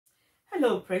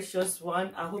Hello, precious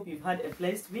one. I hope you've had a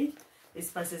blessed week.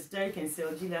 It's Pastors Derek and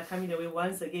Seojilia coming away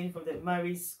once again from the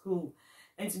marriage school.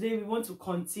 And today we want to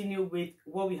continue with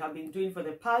what we have been doing for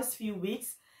the past few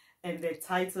weeks. And the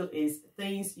title is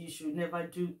Things You Should Never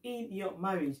Do in Your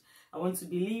Marriage. I want to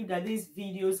believe that these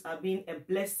videos are being a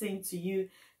blessing to you.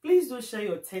 Please do share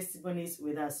your testimonies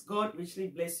with us. God richly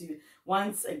bless you.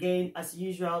 Once again, as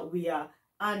usual, we are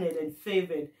honored and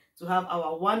favored to have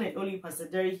our one and only Pastor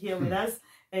Derek here with us.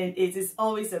 And it is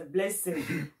always a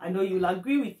blessing. I know you'll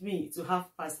agree with me to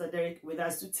have Pastor Derek with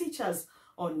us to teach us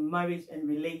on marriage and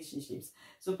relationships.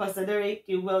 So Pastor Derek,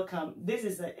 you're welcome. This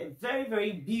is a very,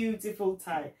 very beautiful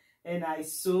tie, and I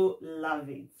so love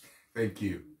it. Thank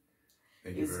you.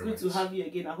 Thank you very much. It's good to have you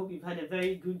again. I hope you've had a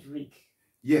very good week.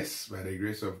 Yes, by the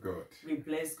grace of God. We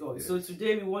bless God. Yes. So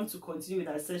today we want to continue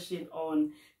with our session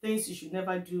on things you should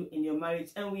never do in your marriage,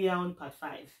 and we are on part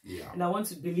 5. Yeah. And I want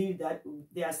to believe that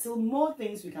there are still more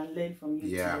things we can learn from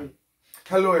you today.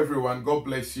 Hello everyone. God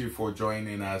bless you for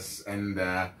joining us, and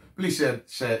please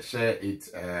share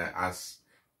it as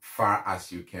far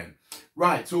as you can.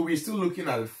 Right, so we're still looking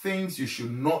at the things you should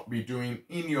not be doing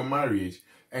in your marriage,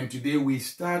 and today we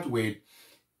start with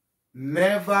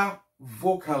never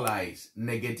vocalize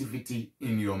negativity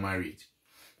in your marriage.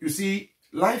 You see,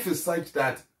 life is such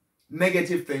that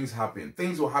negative things happen.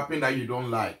 Things will happen that you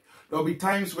don't like. There'll be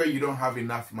times where you don't have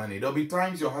enough money. There'll be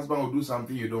times your husband will do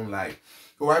something you don't like.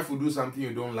 Your wife will do something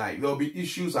you don't like. There'll be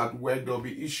issues at work. There'll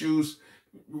be issues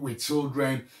with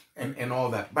children and all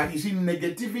that. But you see,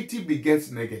 negativity begets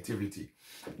negativity.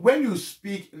 When you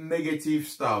speak negative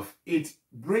stuff, it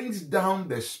brings down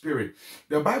the spirit.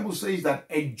 The Bible says that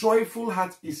a joyful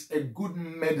heart is a good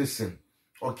medicine,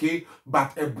 okay?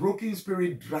 But a broken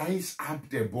spirit dries up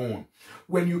the bone.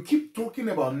 When you keep talking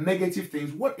about negative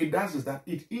things, what it does is that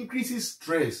it increases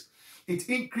stress. It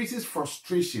increases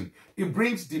frustration. It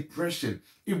brings depression.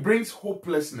 It brings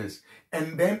hopelessness.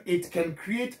 And then it can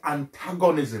create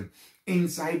antagonism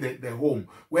inside the home,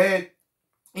 where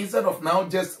instead of now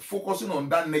just focusing on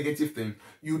that negative thing,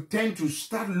 you tend to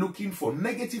start looking for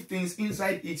negative things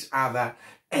inside each other,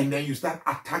 and then you start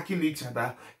attacking each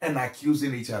other and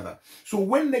accusing each other. So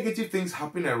when negative things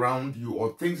happen around you,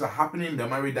 or things are happening in the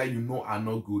marriage that you know are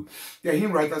not good, the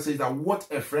hymn writer says that what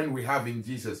a friend we have in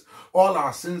Jesus, all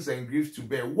our sins and griefs to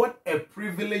bear. What a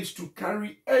privilege to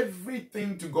carry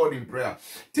everything to God in prayer.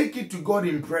 Take it to God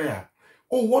in prayer.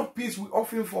 Oh, what peace we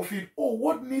often forfeit. Oh,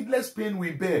 what needless pain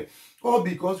we bear. All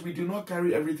because we do not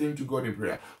carry everything to God in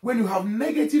prayer. When you have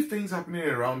negative things happening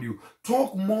around you,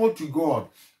 talk more to God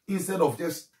instead of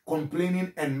just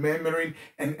complaining and murmuring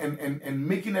and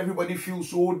making everybody feel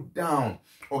so down.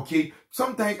 Okay?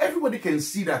 Sometimes everybody can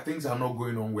see that things are not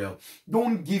going on well.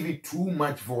 Don't give it too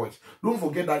much voice. Don't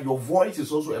forget that your voice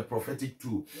is also a prophetic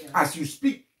tool. Yeah. As you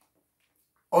speak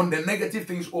on the negative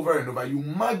things over and over, you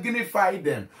magnify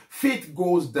them. Faith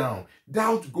goes down.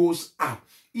 Doubt goes up.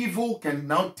 Evil can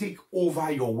now take over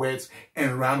your words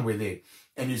and run with it.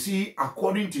 And you see,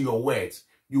 according to your words,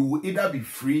 you will either be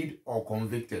freed or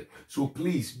convicted. So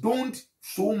please, don't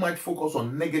so much focus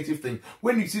on negative things.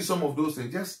 When you see some of those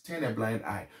things, just turn a blind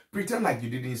eye. Pretend like you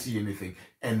didn't see anything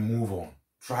and move on.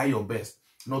 Try your best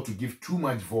not to give too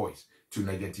much voice to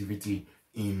negativity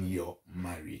in your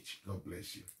marriage. God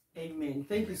bless you. Amen.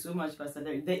 Thank you so much, Pastor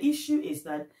Derek. The issue is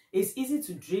that it's easy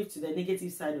to drift to the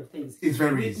negative side of things. It's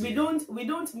very easy. We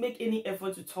don't make any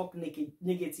effort to talk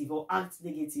negative or act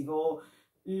negative or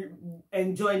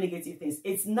enjoy negative things.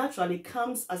 It naturally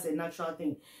comes as a natural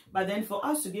thing. But then for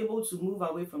us to be able to move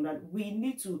away from that, we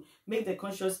need to make the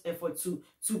conscious effort to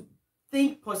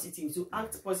think positive, to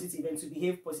act positive, and to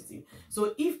behave positive.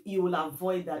 So if you will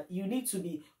avoid that, you need to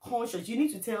be conscious. You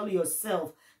need to tell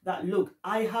yourself that, look,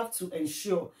 I have to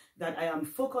ensure that I am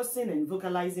focusing and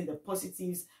vocalizing the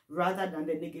positives rather than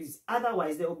the negatives.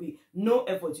 Otherwise, there will be no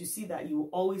effort. You see that you will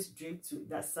always drift to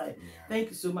that side. Yeah. Thank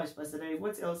you so much, Pastor Derek.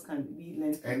 What else can we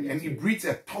learn? And it breeds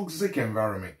a toxic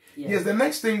environment. Yes, the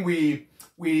next thing we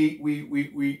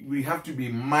have to be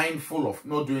mindful of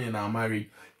not doing in our marriage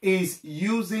is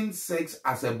using sex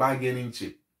as a bargaining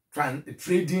chip,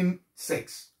 trading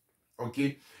sex.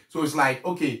 Okay, so it's like,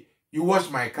 okay, you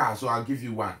washed my car, so I'll give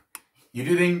you one. You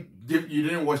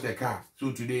didn't wash the car,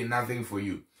 so today nothing for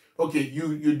you. Okay,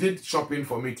 you did shopping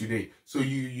for me today, so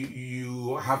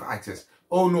you have access.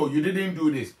 Oh no, you didn't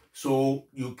do this, so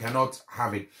you cannot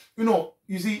have it. You know,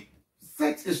 you see,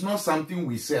 sex is not something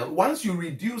we sell. Once you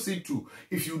reduce it to,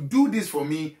 if you do this for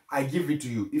me, I give it to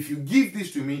you. If you give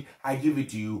this to me, I give it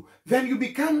to you. Then you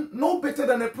become no better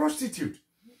than a prostitute.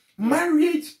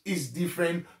 Marriage is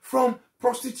different from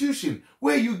prostitution,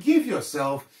 where you give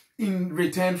yourself in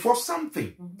return for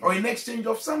something or in exchange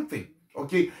of something.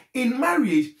 Okay, in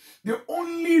marriage, the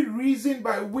only reason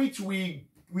by which we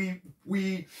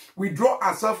withdraw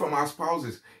ourselves from our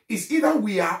spouses is either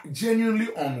we are genuinely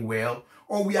unwell,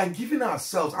 or we are giving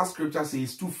ourselves, as scripture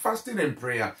says, to fasting and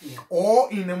prayer,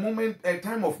 or in a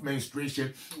time of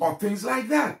menstruation, or things like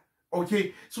that.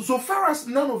 Okay, so far as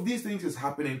none of these things is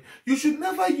happening, you should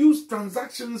never use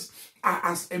transactions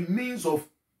as a means of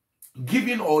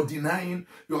giving or denying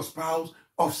your spouse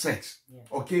of sex.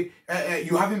 Okay,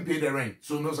 you haven't paid the rent,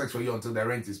 so no sex for you until the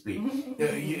rent is paid.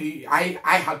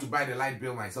 I had to buy the light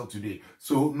bill myself today,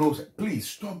 so no, please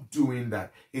stop doing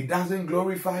that. It doesn't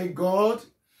glorify God,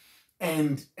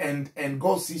 and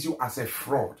God sees you as a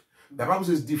fraud. The Bible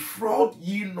says, defraud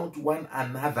ye not one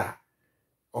another.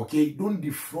 Okay, don't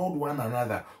defraud one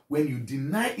another. When you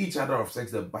deny each other of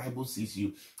sex, the Bible sees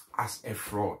you as a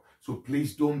fraud. So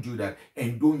please don't do that,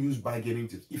 and don't use bargaining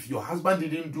tips. If your husband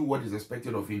didn't do what is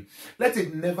expected of him, let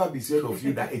it never be said of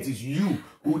you that it is you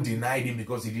who denied him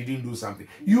because he didn't do something.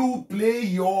 You play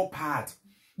your part.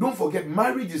 Don't forget,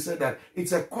 marriage is said that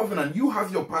it's a covenant. You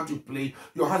have your part to play.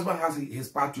 Your husband has his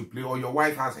part to play, or your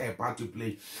wife has her part to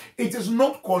play. It is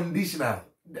not conditional.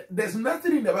 There's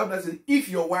nothing in the Bible that says, if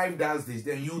your wife does this,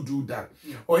 then you do that.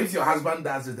 Or if your husband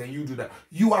does it, then you do that.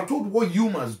 You are told what you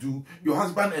must do. Your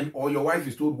husband or your wife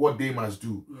is told what they must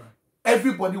do.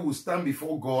 Everybody will stand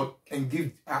before God and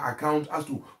give an account as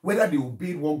to whether they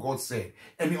obeyed what God said.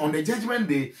 And on the judgment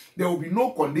day, there will be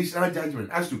no conditional judgment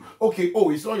as to, okay,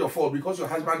 oh, it's not your fault because your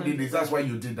husband did this, that's why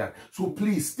you did that. So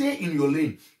please stay in your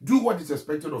lane. Do what is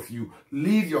expected of you.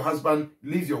 Leave your husband,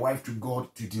 leave your wife to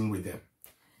God to deal with them.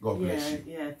 God bless you.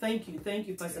 Yeah, thank you,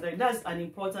 Pastor Derek. That's an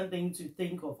important thing to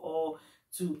think of, or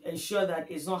to ensure that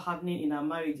it's not happening in our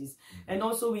marriages. And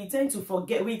also, we tend to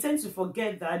forget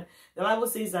that the Bible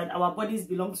says that our bodies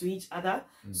belong to each other.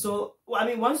 So, I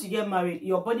mean, once you get married,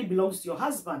 your body belongs to your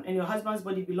husband, and your husband's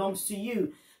body belongs to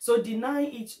you. So,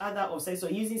 denying each other of sex or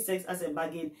using sex as a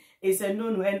bargain is a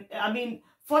no-no. And I mean,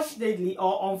 fortunately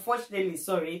or unfortunately,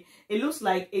 sorry, it looks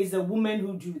like it's a woman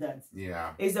who do that.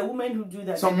 Yeah. It's a woman who do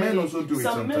that. Some men also do it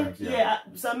sometimes.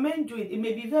 Some men do it. It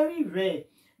may be very rare.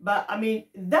 But I mean,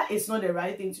 that is not the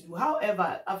right thing to do.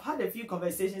 However, I've had a few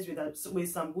conversations with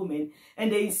some women,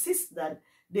 and they insist that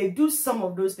they do some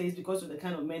of those things because of the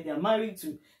kind of men they are married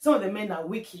to. Some of the men are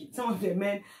wicked. Some of the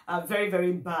men are very,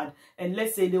 very bad. And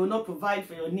let's say they will not provide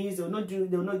for your needs. They will not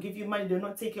give you money. They will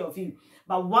not take care of you.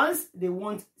 But once they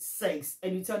want sex,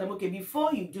 and you tell them, okay,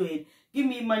 before you do it, give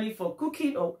me money for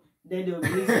cooking, or then they will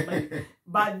release the money.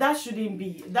 But that shouldn't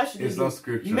be. It's not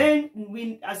scripture.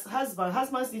 Men, as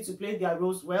husbands need to play their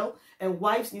roles well, and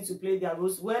wives need to play their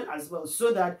roles well as well,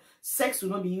 so that sex will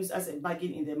not be used as a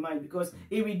bargain in their mind, because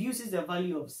it reduces the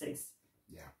value of sex.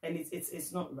 Yeah, and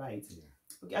it's not right. Yeah.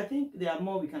 Okay, I think there are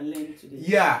more we can learn today.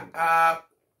 Yeah,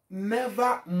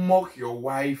 never mock your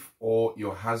wife or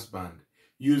your husband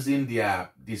using their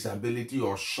disability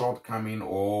or shortcoming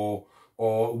or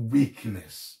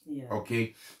weakness.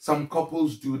 Okay, some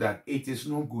couples do that. It is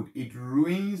not good. It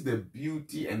ruins the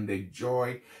beauty and the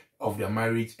joy of their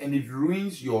marriage, and it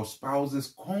ruins your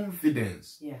spouse's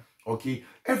confidence. Okay,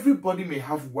 everybody may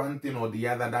have one thing or the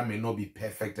other that may not be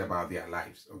perfect about their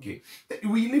lives. Okay,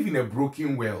 we live in a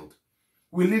broken world.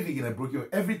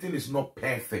 Everything is not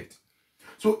perfect.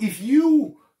 So if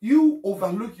you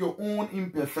overlook your own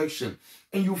imperfection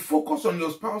and you focus on your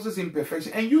spouse's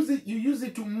imperfection and you use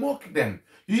it to mock them,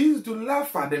 you use it to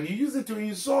laugh at them, you use it to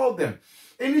insult them.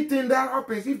 Anything that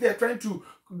happens, if they're trying to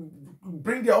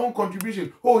bring their own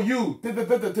contribution, oh, you, then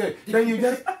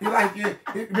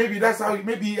maybe that's how,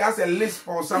 maybe he has a lisp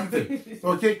or something.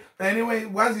 Okay, anyway,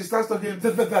 once he starts talking,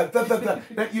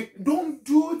 then you don't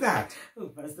do that. Oh,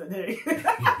 Pastor Derek.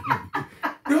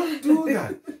 Don't do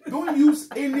that. Don't use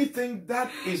anything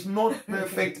that is not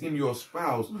perfect in your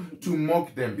spouse to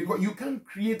mock them, because you can't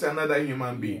create another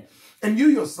human being. And you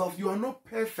yourself, you are not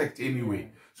perfect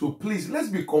anyway. So please, let's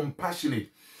be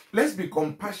compassionate. Let's be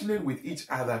compassionate with each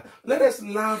other. Let us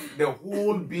love the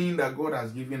whole being that God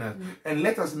has given us. And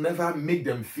let us never make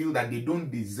them feel that they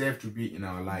don't deserve to be in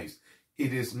our lives.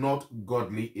 It is not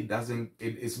godly.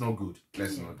 It's not good.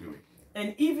 Let's not do it.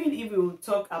 And even if we will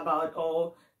talk about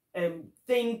or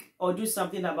think or do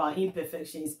something about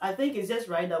imperfections, I think it's just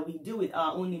right that we deal with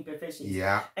our own imperfections.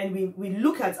 Yeah. And we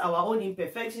look at our own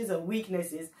imperfections and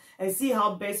weaknesses and see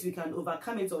how best we can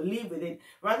overcome it or live with it,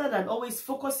 rather than always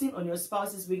focusing on your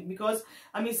spouse's weakness. Because,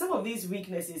 I mean, some of these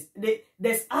weaknesses,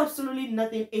 there's absolutely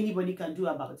nothing anybody can do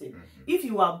about it. If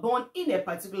you are born in a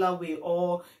particular way,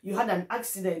 or you had an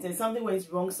accident and something went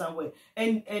wrong somewhere,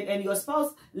 and your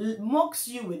spouse mocks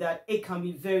you with that, it can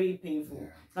be very painful.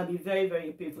 Can be very,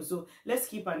 very painful. So let's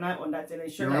keep an eye on that and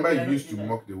ensure. Remember, you used to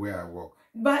mock the way I walk.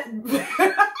 But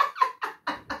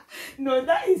no,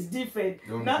 that is different.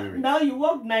 Now you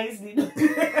walk nicely.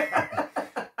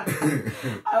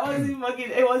 I wasn't mocking.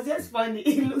 It was just funny.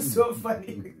 It looks so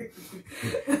funny.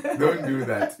 Don't do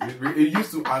that. It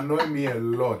used to annoy me a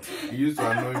lot. It used to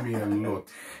annoy me a lot.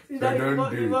 So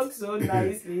don't do it. Work so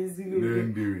nicely.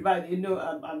 Don't do it. But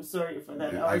I'm sorry for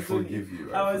that. I forgive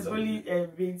you. I was only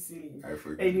being silly. I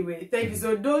forgive anyway, thank you.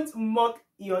 So don't mock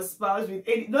your spouse with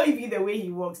not even the way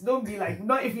he walks. Don't be like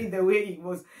not even the way he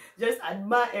walks. Just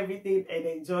admire everything and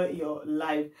enjoy your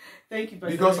life. Thank you,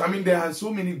 Pastor. Because I mean, there are so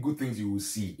many good things you will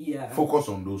see. Yeah. Focus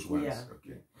on those ones. Yeah.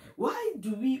 Okay. Why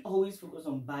do we always focus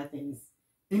on bad things?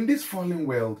 In this fallen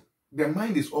world, the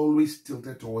mind is always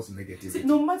tilted towards negativity. See,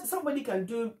 no matter, somebody can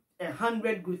do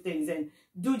 100 good things and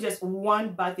do just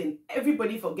one bad thing.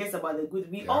 Everybody forgets about the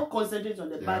good. We all concentrate on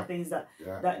the bad things that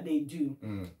they do.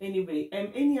 Anyway,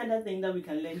 any other thing that we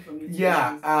can learn from it?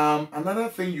 Another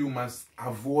thing you must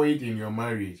avoid in your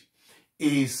marriage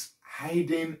is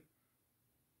hiding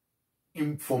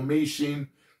information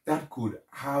that could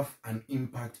have an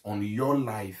impact on your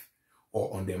life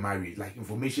or on the marriage, like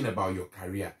information about your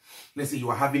career. Let's say you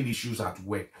are having issues at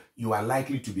work. You are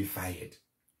likely to be fired.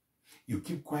 You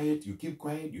keep quiet, you keep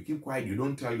quiet, you keep quiet. You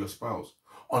don't tell your spouse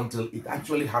until it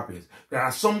actually happens. There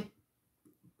are some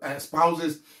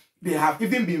spouses, they have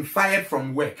even been fired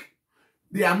from work.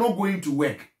 They are not going to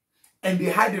work and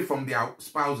they hide it from their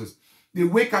spouses. They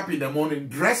wake up in the morning,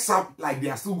 dress up like they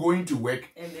are still going to work,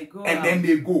 and they go and then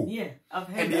they go. Yeah, I've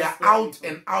heard and they are out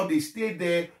and out. They stay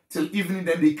there till evening,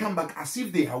 then they come back as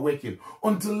if they are working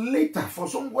until later for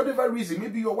some whatever reason.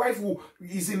 Maybe your wife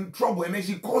is in trouble and then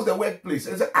she calls the workplace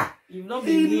and says, you've not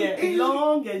been here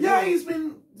long ago. Yeah, he's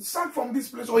been sacked from this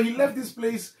place or he left this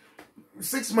place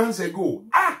 6 months ago.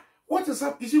 What is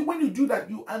up? You see, when you do that,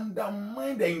 you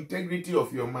undermine the integrity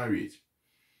of your marriage.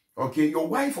 Okay, your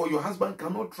wife or your husband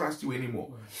cannot trust you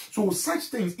anymore. So such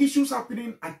things, issues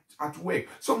happening at work,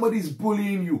 somebody is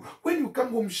bullying you. When you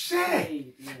come home, share.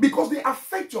 Because they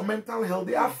affect your mental health,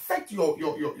 they affect your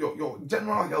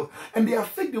general health, and they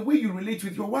affect the way you relate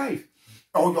with your wife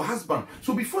or your husband.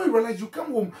 So before you realize, you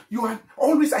come home, you are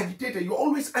always agitated, you're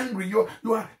always angry,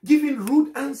 you are giving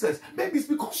rude answers. Maybe it's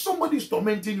because somebody is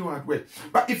tormenting you at work.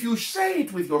 But if you share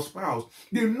it with your spouse,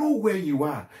 they know where you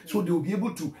are. So they'll be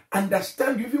able to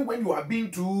understand you even when you are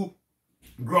being too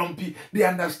grumpy. They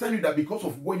understand you that because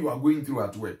of what you are going through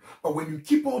at work. But when you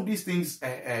keep all these things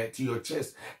to your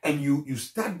chest and you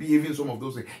start behaving some of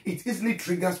those things, it easily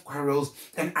triggers quarrels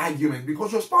and arguments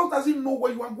because your spouse doesn't know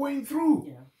what you are going through.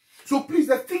 Yeah. So please,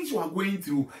 the things you are going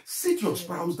through, sit your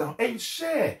spouse down and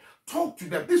share. Talk to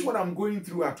them. This is what I'm going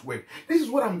through at work. This is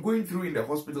what I'm going through in the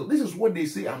hospital. This is what they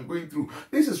say I'm going through.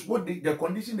 This is what the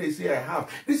condition they say I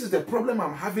have. This is the problem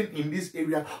I'm having in this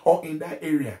area or in that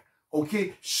area.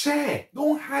 Okay? Share.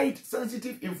 Don't hide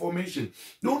sensitive information.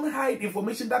 Don't hide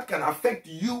information that can affect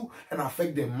you and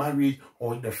affect the marriage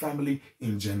or the family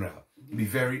in general. Be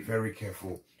very, very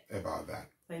careful about that.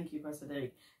 Thank you, Pastor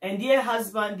Derek. And dear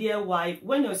husband, dear wife,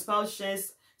 when your spouse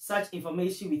shares such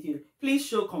information with you, please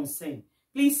show concern.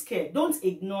 Please care. Don't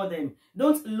ignore them.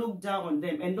 Don't look down on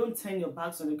them and don't turn your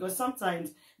backs on them because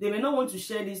sometimes they may not want to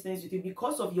share these things with you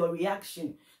because of your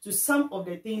reaction to some of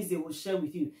the things they will share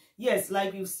with you. Yes,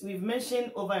 like we've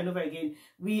mentioned over and over again,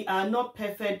 we are not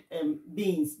perfect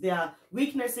beings. There are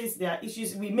weaknesses, there are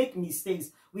issues. We make mistakes.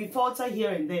 We falter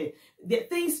here and there.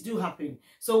 Things do happen.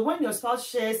 So when your spouse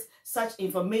shares such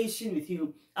information with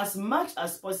you, as much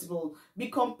as possible, be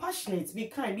compassionate, be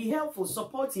kind, be helpful,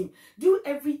 supportive. Do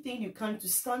everything you can to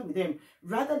stand with them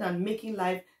rather than making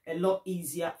life a lot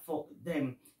easier for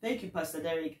them. Thank you, Pastor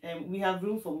Derek. We have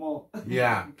room for more.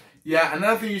 Yeah.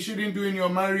 Another thing you shouldn't do in your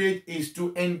marriage is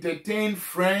to entertain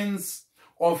friends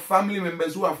or family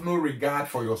members who have no regard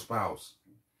for your spouse.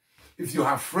 If you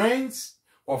have friends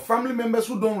or family members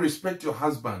who don't respect your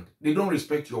husband, they don't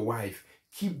respect your wife,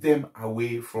 keep them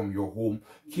away from your home.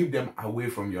 Keep them away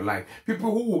from your life.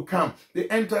 People who will come, they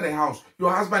enter the house.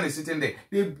 Your husband is sitting there.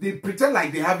 They pretend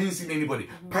like they haven't seen anybody.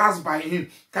 Pass by him,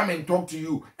 come and talk to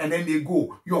you, and then they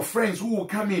go. Your friends who will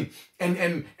come in and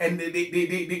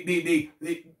they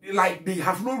like they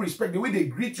have no respect. The way they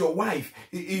greet your wife,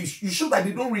 you show that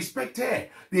they don't respect her.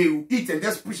 They eat and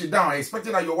just push it down,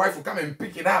 expecting that your wife will come and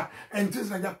pick it up and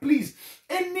things like that. Please,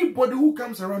 anybody who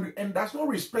comes around you and does not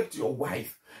respect your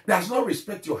wife, does not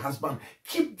respect your husband,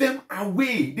 keep them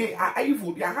away. They are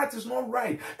evil. Their heart is not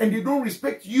right. And they don't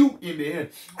respect you in the end.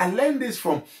 I learned this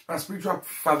from my spiritual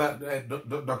father,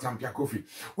 Dr. Ampia Kofi.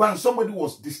 When somebody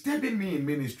was disturbing me in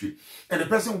ministry, and the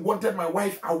person wanted wanted my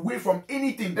wife away from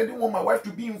anything. They didn't want my wife to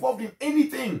be involved in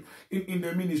anything in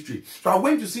the ministry. So I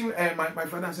went to see my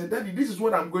father and said, Daddy, this is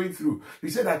what I'm going through. He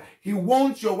said that he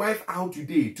wants your wife out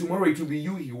today. Tomorrow it will be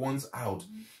you he wants out.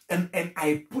 And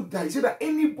I put that, he said that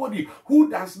anybody who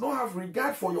does not have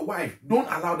regard for your wife, don't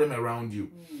allow them around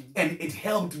you. And it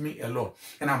helped me a lot.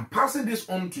 And I'm passing this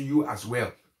on to you as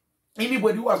well.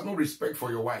 Anybody who has no respect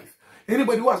for your wife,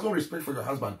 anybody who has no respect for your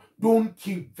husband, don't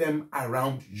keep them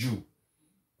around you.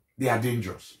 They are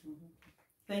dangerous.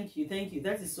 Thank you. Thank you.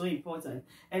 That is so important.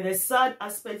 And the sad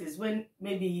aspect is when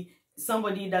maybe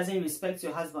somebody doesn't respect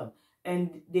your husband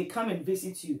and they come and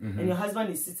visit you and your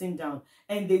husband is sitting down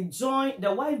and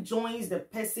the wife joins the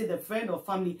person, the friend or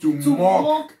family to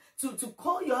mock, to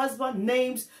call your husband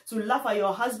names, to laugh at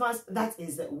your husband. That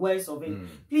is the worst of it.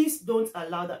 Please don't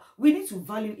allow that. We need to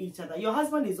value each other. Your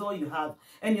husband is all you have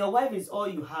and your wife is all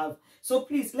you have. So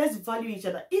please, let's value each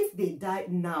other. If they die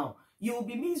now, you will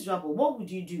be miserable. What would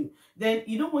you do? Then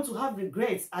you don't want to have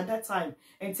regrets at that time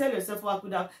and tell yourself, well, I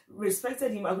could have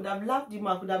respected him, I could have loved him,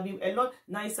 I could have been a lot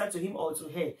nicer to him or to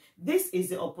her. This is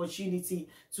the opportunity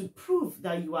to prove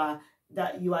that you are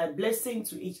a blessing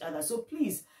to each other. So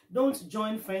please don't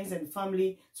join friends and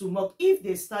family to mock. If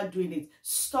they start doing it,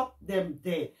 stop them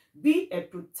there. Be a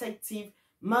protective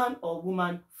man or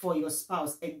woman for your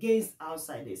spouse against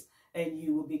outsiders, and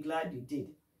you will be glad you did.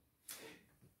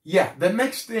 Yeah, the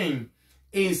next thing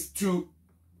is to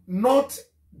not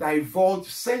divulge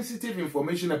sensitive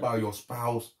information about your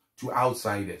spouse to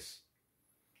outsiders,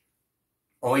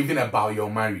 or even about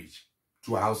your marriage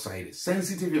to outsiders.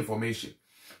 Sensitive information.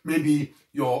 Maybe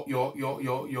your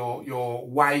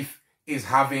wife is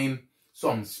having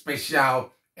some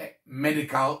special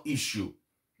medical issue,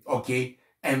 okay?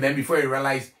 And then before you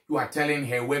realize, you are telling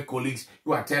her work colleagues,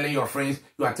 you are telling your friends,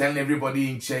 you are telling everybody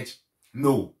in church.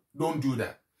 No, don't do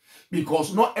that.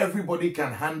 Because not everybody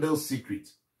can handle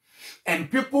secrets. And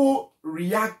people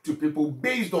react to people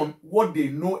based on what they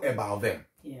know about them.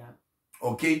 Yeah.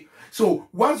 Okay? So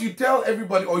once you tell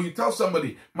everybody or you tell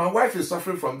somebody, my wife is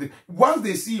suffering from this, once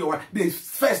they see your wife,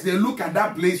 they look at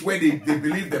that place where they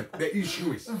believe the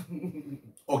issue is.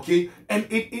 Okay? And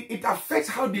it affects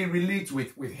how they relate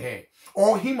with her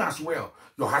or him as well.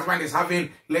 Your husband is having,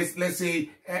 let's say,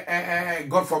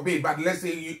 God forbid, but let's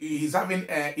say he's having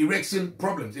erection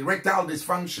problems, erectile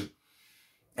dysfunction.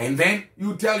 And then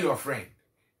you tell your friend,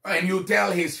 and you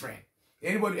tell his friend,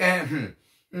 anybody,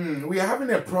 we are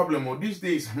having a problem, or these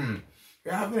days,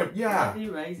 we're having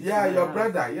a, your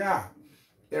brother,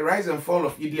 the rise and fall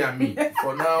of Idi Amin.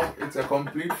 For now, it's a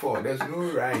complete fall. There's no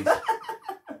rise.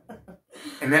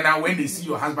 And then now when they see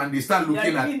your husband, they start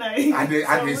looking at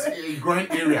this groin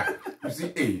area. You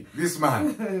see, hey, this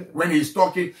man, when he's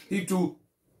talking, he too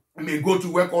may go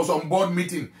to work or some board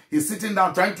meeting. He's sitting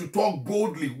down trying to talk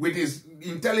boldly with his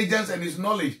intelligence and his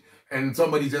knowledge. And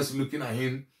somebody just looking at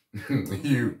him,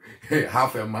 you,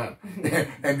 half a man.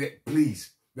 And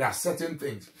please, there are certain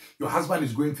things. Your husband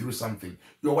is going through something.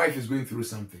 Your wife is going through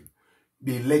something.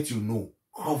 They let you know.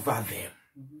 Cover them.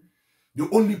 The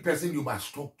only person you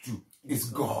must talk to is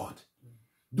God.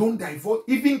 Don't divulge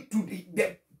even to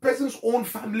the person's own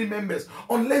family members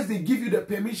unless they give you the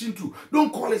permission to.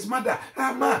 Don't call his mother.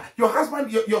 Ma, your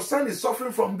husband, your son is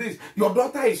suffering from this. Your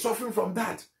daughter is suffering from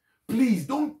that. Please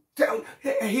don't tell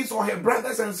his or her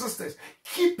brothers and sisters.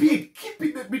 Keep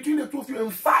it between the two of you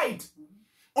and fight.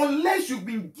 Unless you've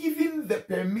been given the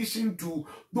permission to,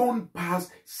 don't pass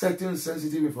certain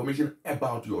sensitive information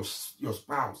about your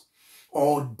spouse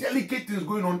or delicate things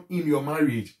going on in your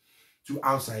marriage to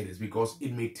outsiders, because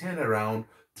it may turn around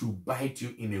to bite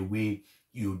you in a way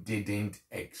you didn't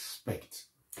expect.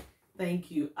 Thank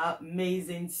you.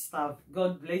 Amazing stuff.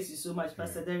 God bless you so much,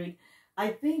 Pastor Derek. I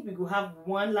think we could have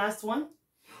one last one.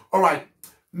 All right.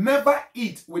 Never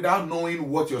eat without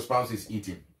knowing what your spouse is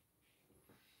eating.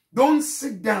 Don't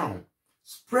sit down,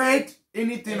 spread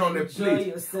anything on the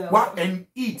plate and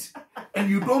eat,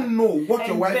 and you don't know what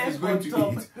your wife is going to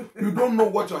eat. You don't know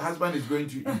what your husband is going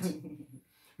to eat.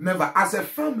 Never. As a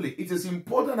family, it is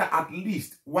important that at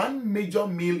least one major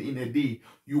meal in a day,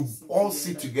 you all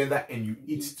sit together and you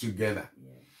eat together.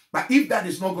 But if that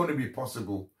is not going to be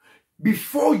possible,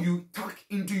 before you tuck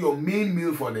into your main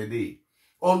meal for the day,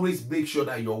 always make sure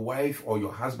that your wife or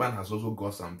your husband has also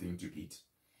got something to eat.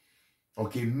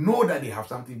 Okay, know that they have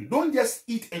something to do. Don't just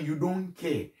eat and you don't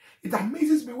care. It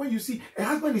amazes me when you see a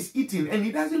husband is eating and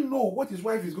he doesn't know what his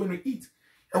wife is going to eat.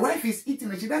 A wife is eating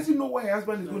and she doesn't know what her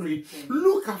husband is going to eat.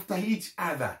 Look after each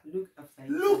other.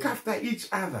 Look after each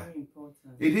other. Very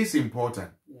important. It is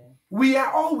important. Yeah. We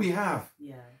are all we have.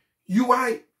 Yeah. You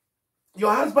are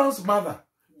your husband's mother.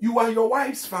 You are your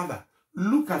wife's father.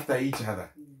 Look after each other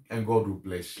and God will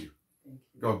bless you.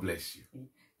 God bless you.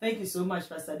 Thank you so much,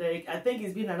 Pastor Derek. I think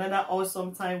it's been another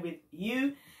awesome time with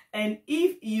you. And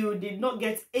if you did not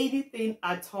get anything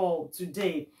at all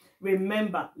today,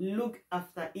 remember, look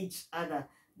after each other.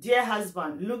 Dear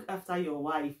husband, look after your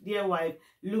wife. Dear wife,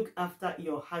 look after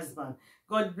your husband.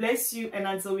 God bless you. And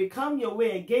until we come your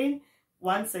way again,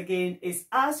 once again, it's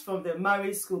us from the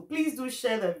Marriage School. Please do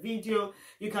share the video.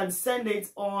 You can send it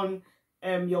on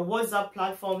your WhatsApp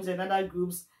platforms and other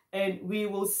groups. And we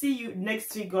will see you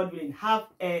next week, God willing. Have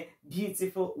a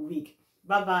beautiful week.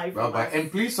 Bye-bye. Bye-bye.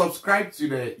 And please subscribe to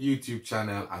the YouTube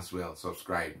channel as well.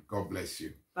 Subscribe. God bless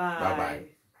you. Bye.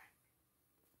 Bye-bye.